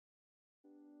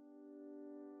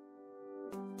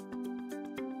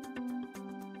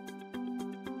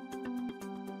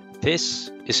This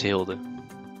is Hilde.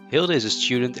 Hilde is a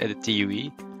student at the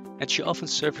TUE and she often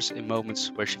suffers in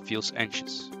moments where she feels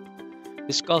anxious.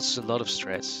 This causes a lot of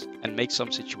stress and makes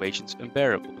some situations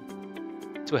unbearable.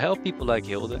 To help people like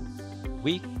Hilde,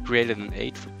 we created an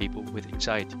aid for people with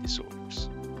anxiety disorders.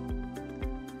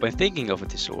 When thinking of a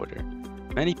disorder,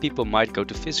 many people might go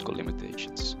to physical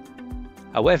limitations.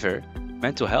 However,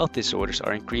 mental health disorders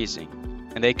are increasing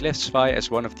and they classify as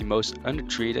one of the most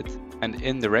undertreated and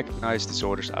underrecognized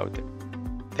disorders out there.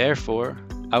 Therefore,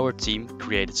 our team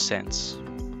created Sense.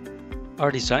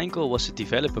 Our design goal was to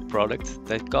develop a product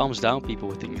that calms down people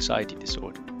with anxiety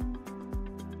disorder.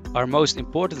 Our most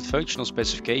important functional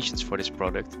specifications for this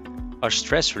product are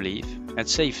stress relief and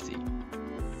safety.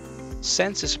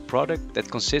 Sense is a product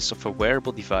that consists of a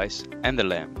wearable device and a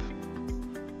lamp.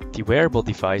 The wearable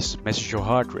device measures your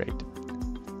heart rate.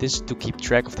 This is to keep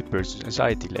track of the person's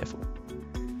anxiety level.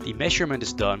 The measurement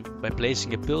is done by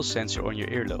placing a pulse sensor on your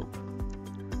earlobe.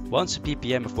 Once a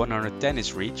ppm of 110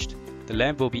 is reached, the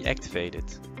lamp will be activated.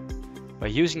 By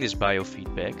using this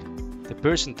biofeedback, the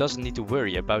person doesn't need to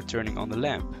worry about turning on the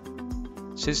lamp,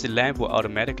 since the lamp will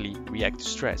automatically react to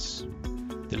stress.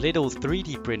 The little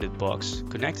 3D printed box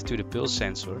connected to the pulse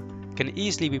sensor can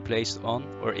easily be placed on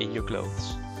or in your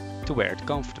clothes to wear it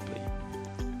comfortably.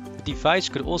 The device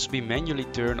could also be manually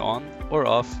turned on or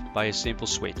off by a simple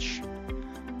switch.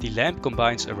 The lamp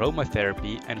combines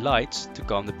aromatherapy and lights to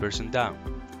calm the person down.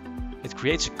 It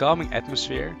creates a calming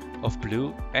atmosphere of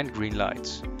blue and green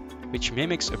lights, which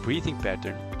mimics a breathing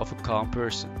pattern of a calm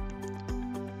person.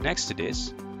 Next to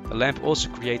this, the lamp also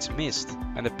creates mist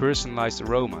and a personalized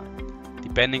aroma,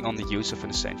 depending on the use of an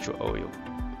essential oil.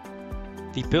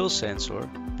 The pulse sensor,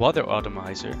 water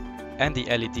atomizer, and the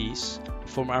LEDs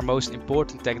form our most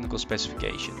important technical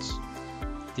specifications.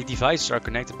 The devices are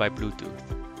connected by Bluetooth.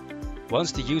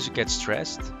 Once the user gets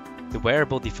stressed, the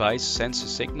wearable device sends a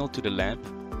signal to the lamp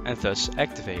and thus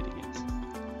activating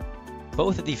it.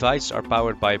 Both the devices are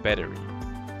powered by a battery,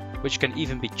 which can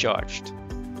even be charged.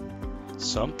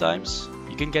 Sometimes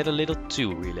you can get a little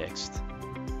too relaxed.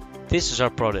 This is our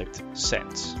product,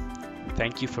 Sense.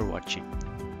 Thank you for watching.